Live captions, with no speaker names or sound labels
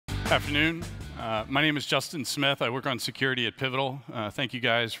Afternoon. My name is Justin Smith. I work on security at Pivotal. Thank you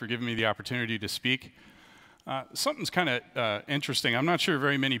guys for giving me the opportunity to speak. Something's kind of interesting. I'm not sure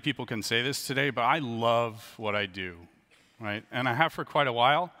very many people can say this today, but I love what I do, right? And I have for quite a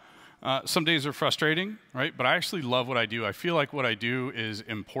while. Some days are frustrating, right? But I actually love what I do. I feel like what I do is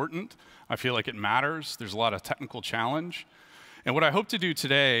important. I feel like it matters. There's a lot of technical challenge. And what I hope to do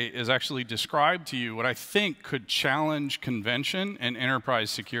today is actually describe to you what I think could challenge convention and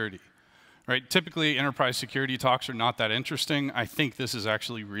enterprise security. Right? Typically, enterprise security talks are not that interesting. I think this is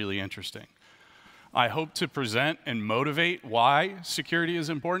actually really interesting. I hope to present and motivate why security is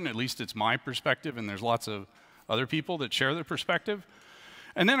important. At least it's my perspective, and there's lots of other people that share their perspective.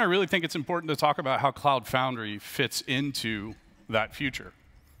 And then I really think it's important to talk about how Cloud Foundry fits into that future.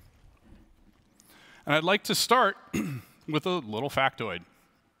 And I'd like to start with a little factoid.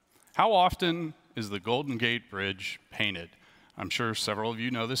 How often is the Golden Gate Bridge painted? I'm sure several of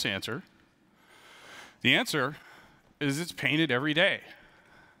you know this answer. The answer is it's painted every day.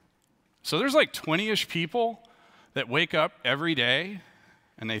 So there's like 20-ish people that wake up every day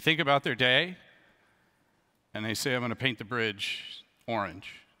and they think about their day and they say, I'm going to paint the bridge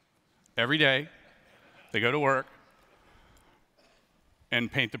orange. Every day they go to work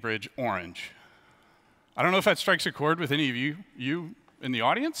and paint the bridge orange. I don't know if that strikes a chord with any of you in the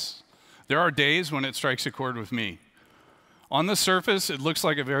audience. There are days when it strikes a chord with me. On the surface, it looks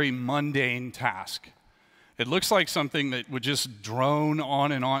like a very mundane task. It looks like something that would just drone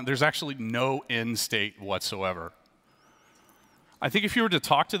on and on. There's actually no end state whatsoever. I think if you were to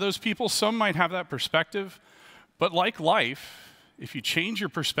talk to those people, some might have that perspective. But like life, if you change your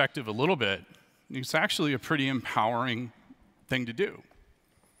perspective a little bit, it's actually a pretty empowering thing to do.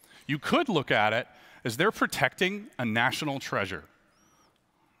 You could look at it as they're protecting a national treasure,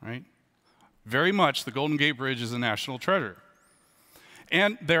 right? Very much the Golden Gate Bridge is a national treasure.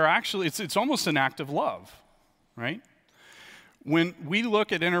 And they're actually, it's almost an act of love, right? When we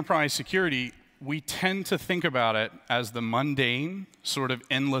look at enterprise security, we tend to think about it as the mundane, sort of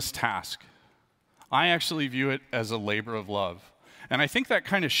endless task. I actually view it as a labor of love. And I think that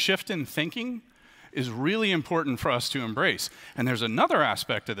kind of shift in thinking is really important for us to embrace. And there's another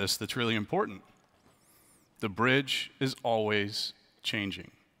aspect of this that's really important. The bridge is always changing.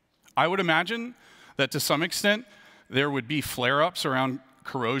 I would imagine that to some extent, there would be flare-ups around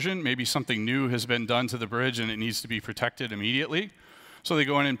corrosion. Maybe something new has been done to the bridge and it needs to be protected immediately. So they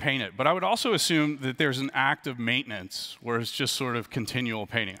go in and paint it. But I would also assume that there's an act of maintenance where it's just sort of continual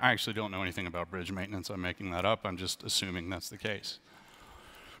painting. I actually don't know anything about bridge maintenance. I'm making that up. I'm just assuming that's the case.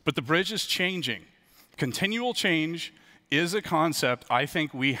 But the bridge is changing. Continual change is a concept I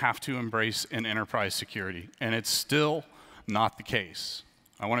think we have to embrace in enterprise security. And it's still not the case.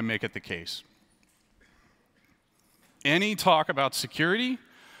 I want to make it the case. Any talk about security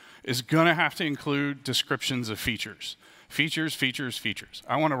is going to have to include descriptions of features. Features, features, features.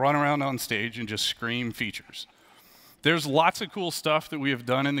 I want to run around on stage and just scream features. There's lots of cool stuff that we have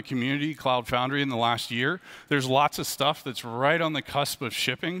done in the community, Cloud Foundry, in the last year. There's lots of stuff that's right on the cusp of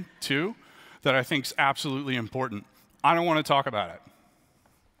shipping, too, that I think is absolutely important. I don't want to talk about it,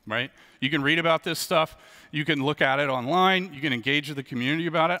 right? You can read about this stuff. You can look at it online. You can engage with the community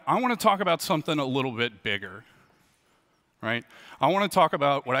about it. I want to talk about something a little bit bigger, right? I want to talk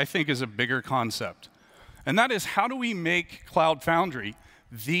about what I think is a bigger concept. And that is, how do we make Cloud Foundry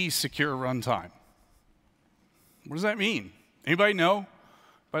the secure runtime? What does that mean? Anybody know,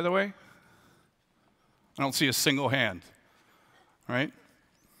 by the way? I don't see a single hand, right?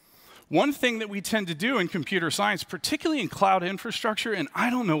 One thing that we tend to do in computer science, particularly in cloud infrastructure, and I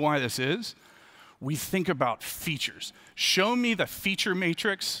don't know why this is, we think about features. Show me the feature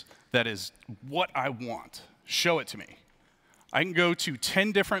matrix that is what I want. Show it to me. I can go to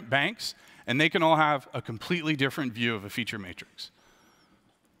 10 different banks, and they can all have a completely different view of a feature matrix.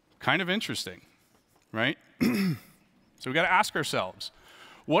 Kind of interesting, right? So we've got to ask ourselves,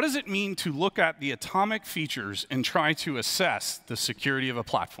 what does it mean to look at the atomic features and try to assess the security of a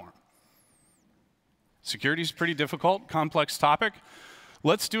platform? Security is a pretty difficult, complex topic.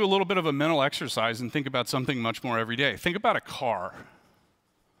 Let's do a little bit of a mental exercise and think about something much more everyday. Think about a car.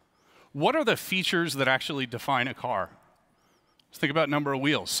 What are the features that actually define a car? Let's think about number of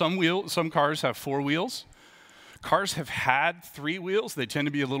wheels. Some cars have 4 wheels. Cars have had 3 wheels. They tend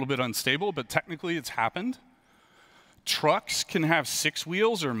to be a little bit unstable, but technically it's happened. Trucks can have 6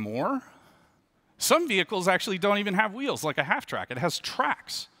 wheels or more. Some vehicles actually don't even have wheels, like a half-track. It has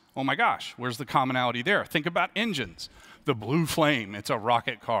tracks. Oh my gosh, where's the commonality there? Think about engines. The Blue Flame, it's a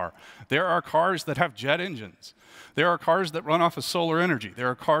rocket car. There are cars that have jet engines. There are cars that run off of solar energy. There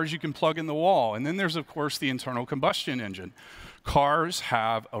are cars you can plug in the wall. And then there's, of course, the internal combustion engine. Cars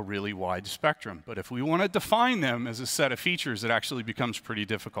have a really wide spectrum, but if we want to define them as a set of features, it actually becomes pretty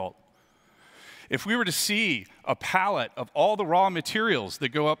difficult. If we were to see a palette of all the raw materials that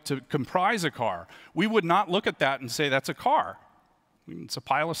go up to comprise a car, we would not look at that and say that's a car. It's a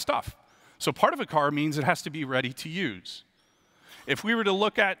pile of stuff. So part of a car means it has to be ready to use. If we were to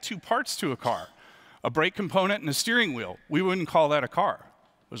look at two parts to a car, a brake component and a steering wheel, we wouldn't call that a car.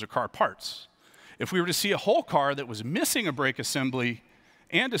 Those are car parts. If we were to see a whole car that was missing a brake assembly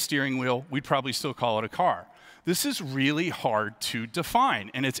and a steering wheel, we'd probably still call it a car. This is really hard to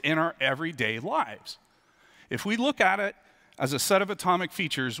define, and it's in our everyday lives. If we look at it as a set of atomic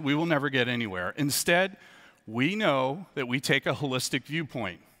features, we will never get anywhere. Instead, we know that we take a holistic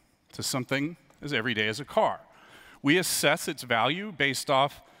viewpoint to something as everyday as a car. We assess its value based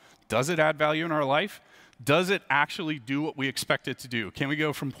off, does it add value in our life? Does it actually do what we expect it to do? Can we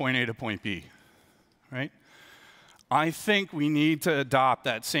go from point A to point B? Right? I think we need to adopt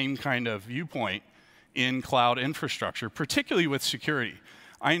that same kind of viewpoint in cloud infrastructure, particularly with security.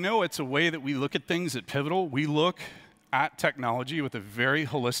 I know it's a way that we look at things at Pivotal. We look at technology with a very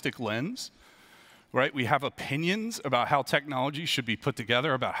holistic lens, right? We have opinions about how technology should be put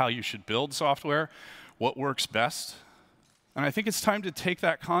together, about how you should build software, what works best. And I think it's time to take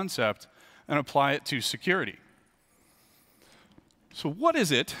that concept and apply it to security. So what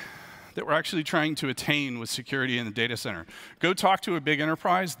is it that we're actually trying to attain with security in the data center? Go talk to a big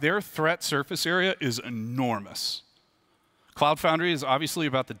enterprise. Their threat surface area is enormous. Cloud Foundry is obviously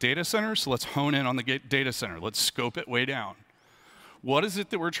about the data center, so let's hone in on the data center. Let's scope it way down. What is it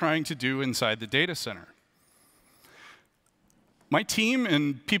that we're trying to do inside the data center? My team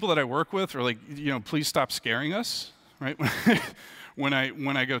and people that I work with are like, please stop scaring us, right? when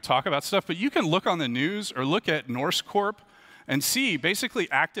I go talk about stuff. But you can look on the news or look at Norse Corp and see basically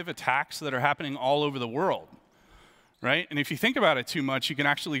active attacks that are happening all over the world, right? And if you think about it too much, you can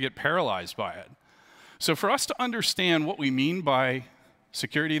actually get paralyzed by it. So for us to understand what we mean by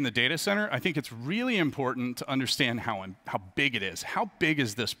security in the data center, I think it's really important to understand how big it is. How big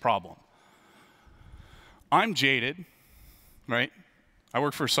is this problem? I'm jaded, right? I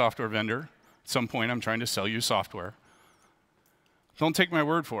work for a software vendor. At some point, I'm trying to sell you software. Don't take my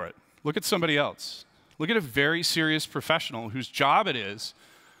word for it. Look at somebody else. Look at a very serious professional whose job it is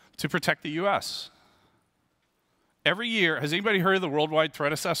to protect the US. Every year, has anybody heard of the Worldwide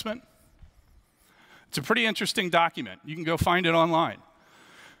Threat Assessment? It's a pretty interesting document. You can go find it online.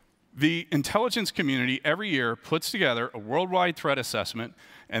 The intelligence community every year puts together a worldwide threat assessment,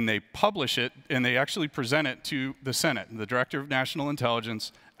 and they publish it, and they actually present it to the Senate. The Director of National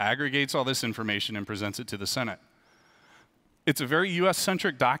Intelligence aggregates all this information and presents it to the Senate. It's a very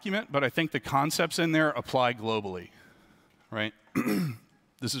US-centric document, but I think the concepts in there apply globally, right?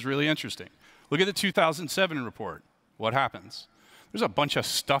 This is really interesting. Look at the 2007 report. What happens? There's a bunch of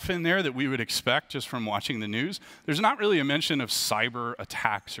stuff in there that we would expect just from watching the news. There's not really a mention of cyber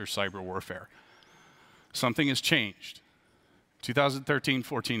attacks or cyber warfare. Something has changed. 2013,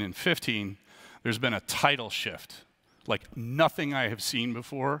 14, and 15, there's been a tidal shift, like nothing I have seen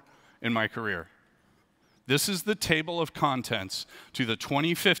before in my career. This is the table of contents to the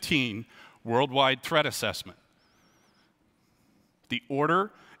 2015 Worldwide Threat Assessment. The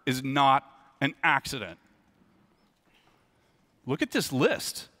order is not an accident. Look at this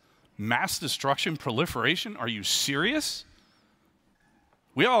list. Mass destruction, proliferation. Are you serious?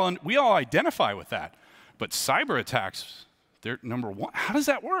 We all identify with that. But cyber attacks, they're number one. How does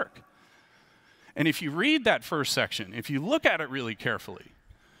that work? And if you read that first section, if you look at it really carefully,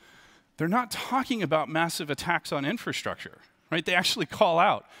 they're not talking about massive attacks on infrastructure, right? They actually call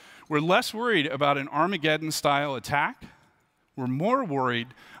out, we're less worried about an Armageddon-style attack. We're more worried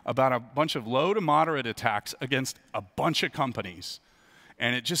about a bunch of low to moderate attacks against a bunch of companies,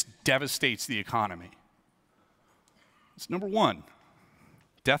 and it just devastates the economy. It's number one,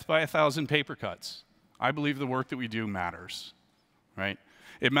 death by 1,000 paper cuts. I believe the work that we do matters, right?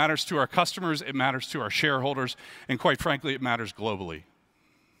 It matters to our customers, it matters to our shareholders, and quite frankly, it matters globally.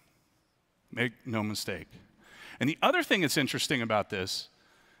 Make no mistake. And the other thing that's interesting about this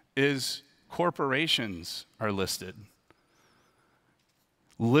is corporations are listed.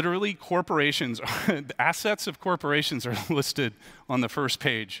 Literally, corporations, the assets of corporations are listed on the first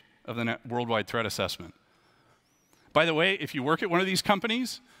page of the Worldwide Threat Assessment. By the way, if you work at one of these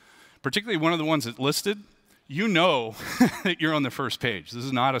companies, particularly one of the ones that's listed, you know that you're on the first page. This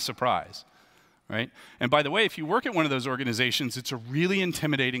is not a surprise, right? And by the way, if you work at one of those organizations, it's a really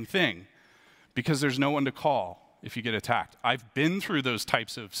intimidating thing because there's no one to call if you get attacked. I've been through those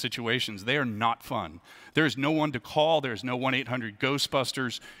types of situations. They are not fun. There's no one to call. There's no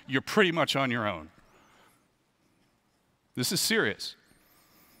 1-800-GHOSTBUSTERS. You're pretty much on your own. This is serious.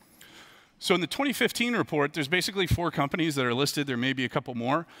 So in the 2015 report, there's basically 4 companies that are listed. There may be a couple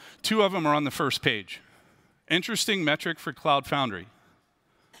more. 2 of them are on the first page. Interesting metric for Cloud Foundry.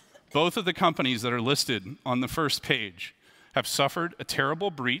 Both of the companies that are listed on the first page have suffered a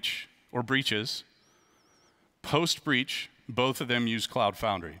terrible breach or breaches. Post-breach, both of them use Cloud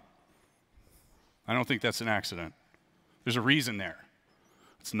Foundry. I don't think that's an accident. There's a reason there.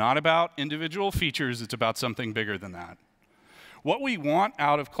 It's not about individual features, it's about something bigger than that. What we want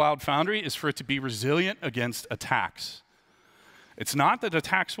out of Cloud Foundry is for it to be resilient against attacks. It's not that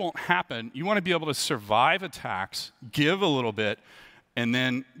attacks won't happen. You want to be able to survive attacks, give a little bit, and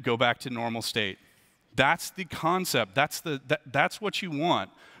then go back to normal state. That's the concept. That's what you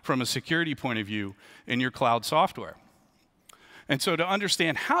want from a security point of view in your cloud software. And so to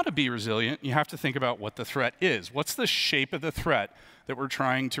understand how to be resilient, you have to think about what the threat is. What's the shape of the threat that we're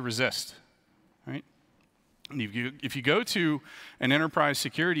trying to resist, right? And if you go to an enterprise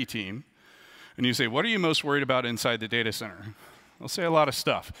security team and you say, what are you most worried about inside the data center? They'll say a lot of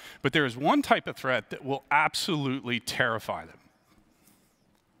stuff. But there is one type of threat that will absolutely terrify them.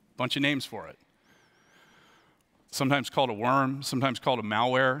 Bunch of names for it. Sometimes called a worm, sometimes called a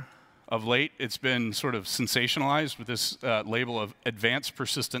malware. Of late, it's been sort of sensationalized with this label of Advanced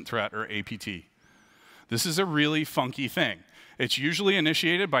Persistent Threat, or APT. This is a really funky thing. It's usually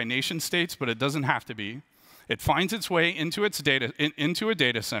initiated by nation states, but it doesn't have to be. It finds its way into into a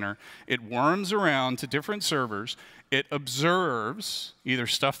data center. It worms around to different servers. It observes either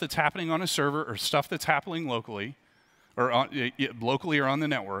stuff that's happening on a server or stuff that's happening locally, or on the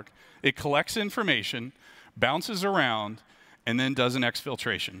network. It collects information, bounces around, and then does an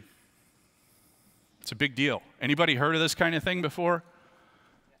exfiltration. It's a big deal. Anybody heard of this kind of thing before?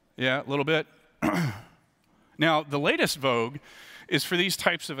 Yeah, a little bit. Now, the latest vogue is for these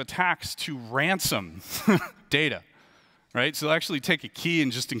types of attacks to ransom data, right? So they'll actually take a key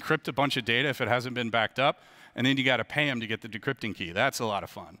and just encrypt a bunch of data if it hasn't been backed up, and then you got to pay them to get the decrypting key. That's a lot of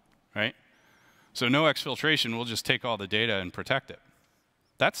fun, right? So no exfiltration, we'll just take all the data and protect it.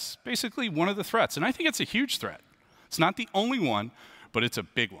 That's basically one of the threats, and I think it's a huge threat. It's not the only one, but it's a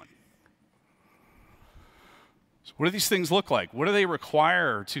big one. So what do these things look like? What do they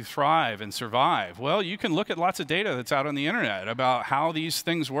require to thrive and survive? Well, you can look at lots of data that's out on the internet about how these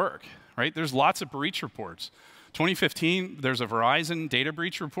things work, right? There's lots of breach reports. 2015, there's a Verizon data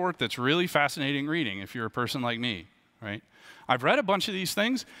breach report that's really fascinating reading if you're a person like me, right? I've read a bunch of these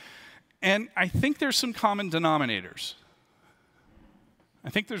things, and I think there's some common denominators. I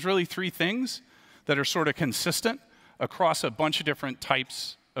think there's really 3 things that are sort of consistent across a bunch of different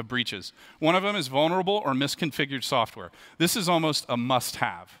types of breaches. One of them is vulnerable or misconfigured software. This is almost a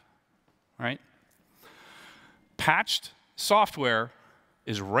must-have, right? Patched software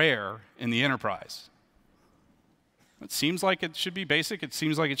is rare in the enterprise. It seems like it should be basic. It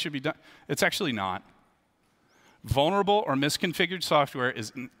seems like it should be done. It's actually not. Vulnerable or misconfigured software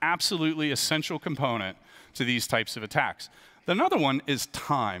is an absolutely essential component to these types of attacks. Another one is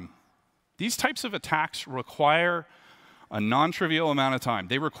time. These types of attacks require a non-trivial amount of time.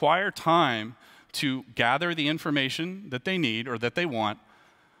 They require time to gather the information that they need or that they want,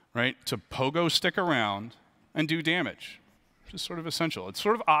 right, to pogo stick around and do damage, which is sort of essential. It's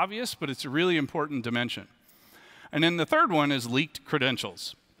sort of obvious, but it's a really important dimension. And then the third one is leaked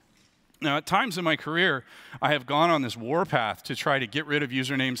credentials. Now, at times in my career, I have gone on this warpath to try to get rid of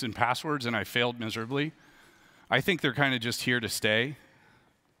usernames and passwords, and I failed miserably. I think they're kind of just here to stay,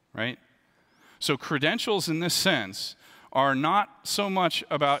 right? So credentials in this sense are not so much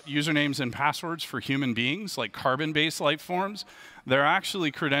about usernames and passwords for human beings, like carbon-based life forms. They're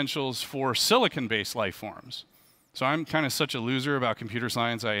actually credentials for silicon-based life forms. So I'm kind of such a loser about computer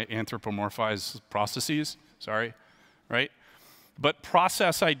science, I anthropomorphize processes, sorry, right? But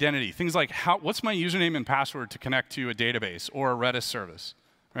process identity, things like what's my username and password to connect to a database or a Redis service,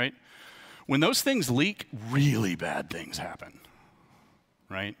 right? When those things leak, really bad things happen,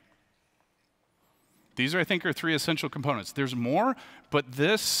 right? These, I think, are 3 essential components. There's more, but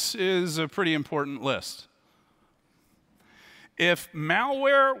this is a pretty important list. If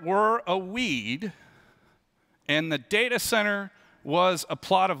malware were a weed and the data center was a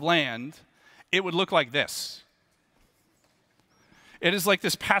plot of land, it would look like this. It is like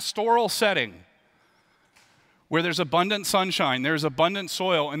this pastoral setting where there's abundant sunshine, there's abundant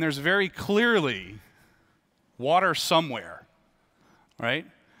soil, and there's very clearly water somewhere, right?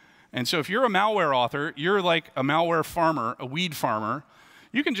 And so if you're a malware author, you're like a malware farmer, a weed farmer.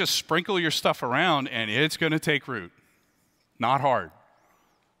 You can just sprinkle your stuff around and it's going to take root. Not hard.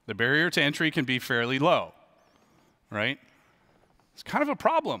 The barrier to entry can be fairly low, right? It's kind of a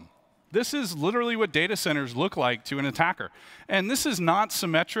problem. This is literally what data centers look like to an attacker. And this is not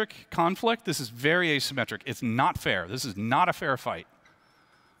symmetric conflict. This is very asymmetric. It's not fair. This is not a fair fight.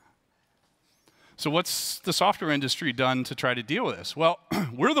 So what's the software industry done to try to deal with this? Well,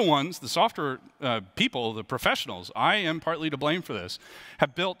 we're the ones, the software people, the professionals, I am partly to blame for this,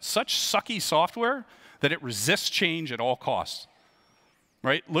 have built such sucky software that it resists change at all costs.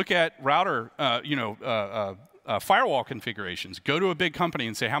 Right? Look at router, firewall configurations. Go to a big company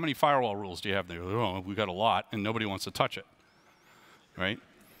and say, how many firewall rules do you have there? Oh, we've got a lot, and nobody wants to touch it. Right?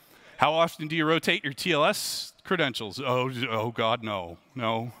 How often do you rotate your TLS credentials? Oh God, no.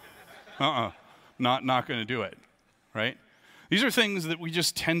 No. Not going to do it. Right? These are things that we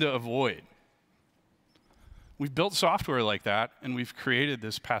just tend to avoid. We've built software like that, and we've created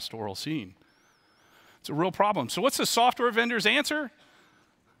this pastoral scene. It's a real problem. So what's the software vendor's answer?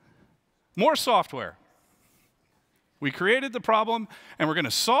 More software. We created the problem, and we're going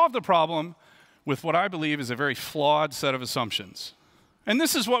to solve the problem with what I believe is a very flawed set of assumptions. And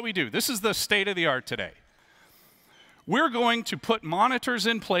this is what we do. This is the state of the art today. We're going to put monitors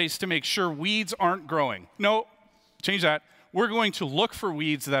in place to make sure weeds aren't growing. No, change that. We're going to look for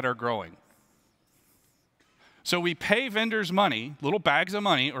weeds that are growing. So we pay vendors money, little bags of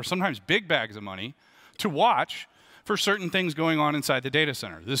money, or sometimes big bags of money, to watch for certain things going on inside the data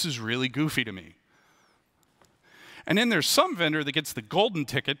center. This is really goofy to me. And then there's some vendor that gets the golden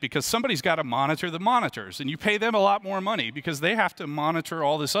ticket because somebody's got to monitor the monitors, and you pay them a lot more money because they have to monitor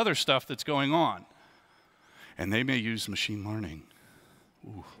all this other stuff that's going on. And they may use machine learning.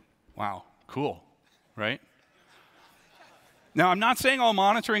 Ooh, wow, cool, right? Now, I'm not saying all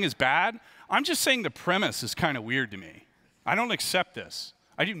monitoring is bad. I'm just saying the premise is kind of weird to me. I don't accept this.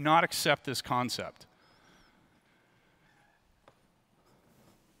 I do not accept this concept.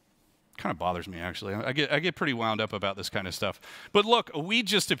 Kind of bothers me, actually. I get pretty wound up about this kind of stuff. But look, a weed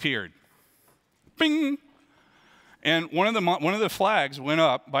just appeared. Bing! And one of the flags went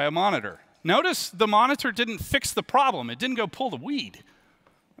up by a monitor. Notice the monitor didn't fix the problem. It didn't go pull the weed.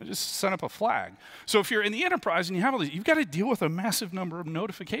 It just sent up a flag. So if you're in the enterprise and you have all these, you've got to deal with a massive number of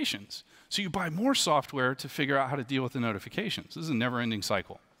notifications. So you buy more software to figure out how to deal with the notifications. This is a never-ending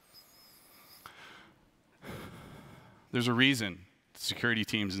cycle. There's a reason security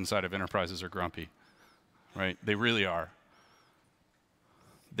teams inside of enterprises are grumpy, right? They really are.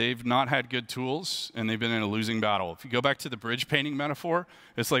 They've not had good tools, and they've been in a losing battle. If you go back to the bridge painting metaphor,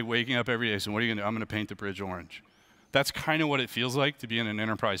 it's like waking up every day saying, what are you going to do? I'm going to paint the bridge orange. That's kind of what it feels like to be in an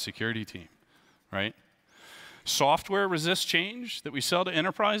enterprise security team, right? Software resists change that we sell to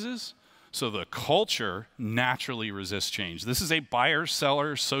enterprises, so the culture naturally resists change. This is a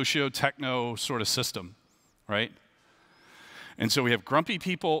buyer-seller, socio-techno sort of system, right? And so we have grumpy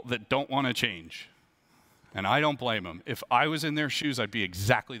people that don't want to change. And I don't blame them. If I was in their shoes, I'd be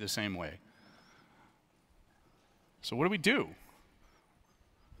exactly the same way. So what do?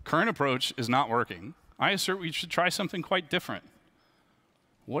 Current approach is not working. I assert we should try something quite different.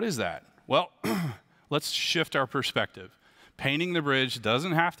 What is that? Well, let's shift our perspective. Painting the bridge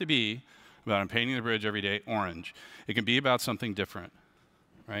doesn't have to be about I'm painting the bridge every day orange. It can be about something different,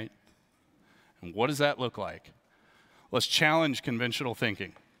 right? And what does that look like? Let's challenge conventional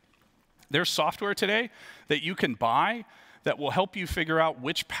thinking. There's software today that you can buy that will help you figure out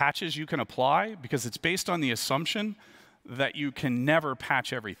which patches you can apply because it's based on the assumption that you can never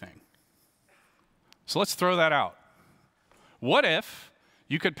patch everything. So let's throw that out. What if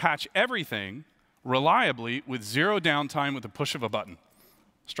you could patch everything reliably with zero downtime with the push of a button?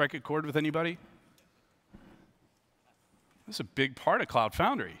 Strike a chord with anybody? This is a big part of Cloud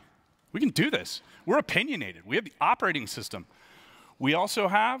Foundry. We can do this. We're opinionated. We have the operating system. We also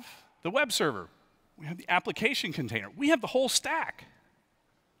have the web server. We have the application container. We have the whole stack.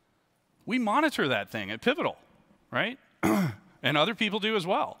 We monitor that thing at Pivotal, right? And other people do as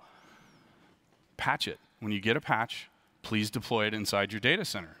well. Patch it. When you get a patch, please deploy it inside your data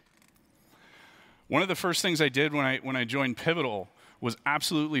center. One of the first things I did when I joined Pivotal was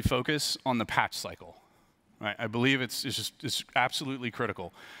absolutely focus on the patch cycle. Right? I believe it's absolutely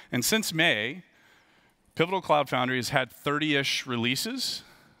critical. And since May, Pivotal Cloud Foundry has had 30-ish releases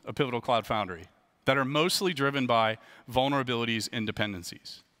of Pivotal Cloud Foundry that are mostly driven by vulnerabilities and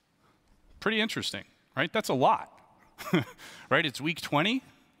dependencies. Pretty interesting, right? That's a lot, right? It's week 20,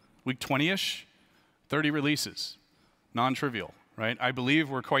 week 20-ish, 30 releases, non-trivial, right? I believe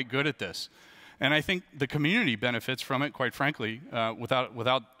we're quite good at this. And I think the community benefits from it, quite frankly,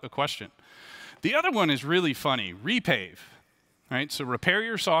 without a question. The other one is really funny, Repave, right? So repair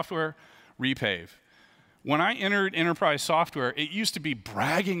your software, Repave. When I entered enterprise software, it used to be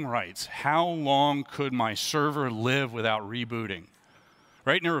bragging rights. How long could my server live without rebooting?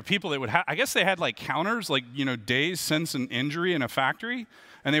 right? And there were people that would have, I guess they had like counters, like, you know, days since an injury in a factory,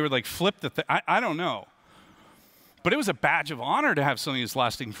 and they would like flip the thing. I don't know. But it was a badge of honor to have something that's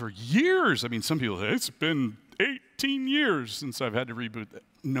lasting for years. I mean, some people say, it's been 18 years since I've had to reboot that.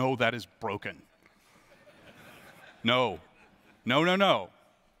 No, that is broken. No. No, no, no.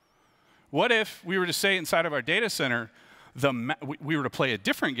 What if we were to say inside of our data center, we were to play a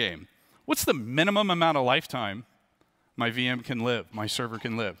different game? What's the minimum amount of lifetime my VM can live, my server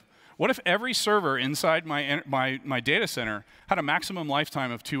can live? What if every server inside my data center had a maximum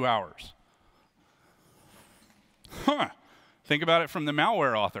lifetime of 2 hours? Huh. Think about it from the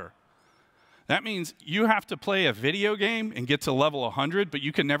malware author. That means you have to play a video game and get to level 100, but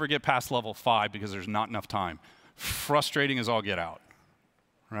you can never get past level 5 because there's not enough time. Frustrating as all get out,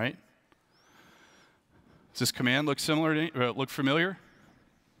 right? Does this command look similar to, look familiar?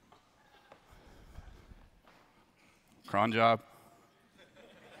 Cron job,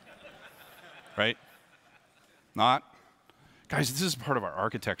 right? Not? Guys, this is part of our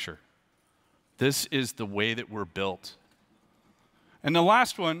architecture. This is the way that we're built. And the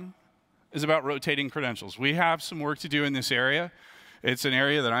last one is about rotating credentials. We have some work to do in this area. It's an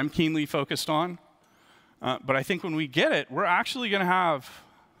area that I'm keenly focused on. But I think when we get it, we're actually going to have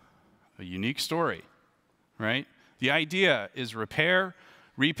a unique story, right? The idea is repair,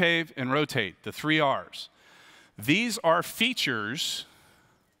 repave, and rotate, the 3 R's. These are features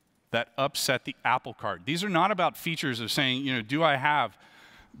that upset the apple cart. These are not about features of saying, you know, do I have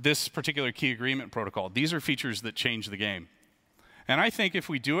this particular key agreement protocol? These are features that change the game. And I think if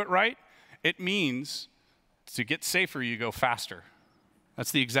we do it right, it means to get safer, you go faster.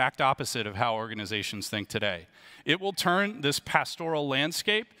 That's the exact opposite of how organizations think today. It will turn this pastoral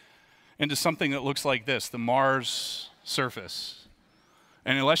landscape into something that looks like this, the Mars surface.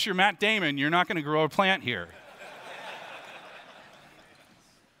 And unless you're Matt Damon, you're not going to grow a plant here.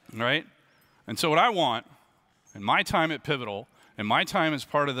 Right? And so what I want, in my time at Pivotal, and my time as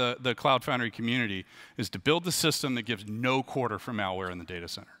part of the Cloud Foundry community, is to build the system that gives no quarter for malware in the data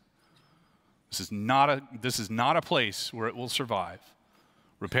center. This is not a place where it will survive.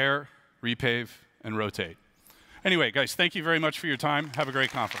 Repair, repave, and rotate. Anyway, guys, thank you very much for your time. Have a great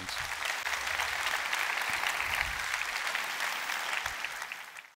conference.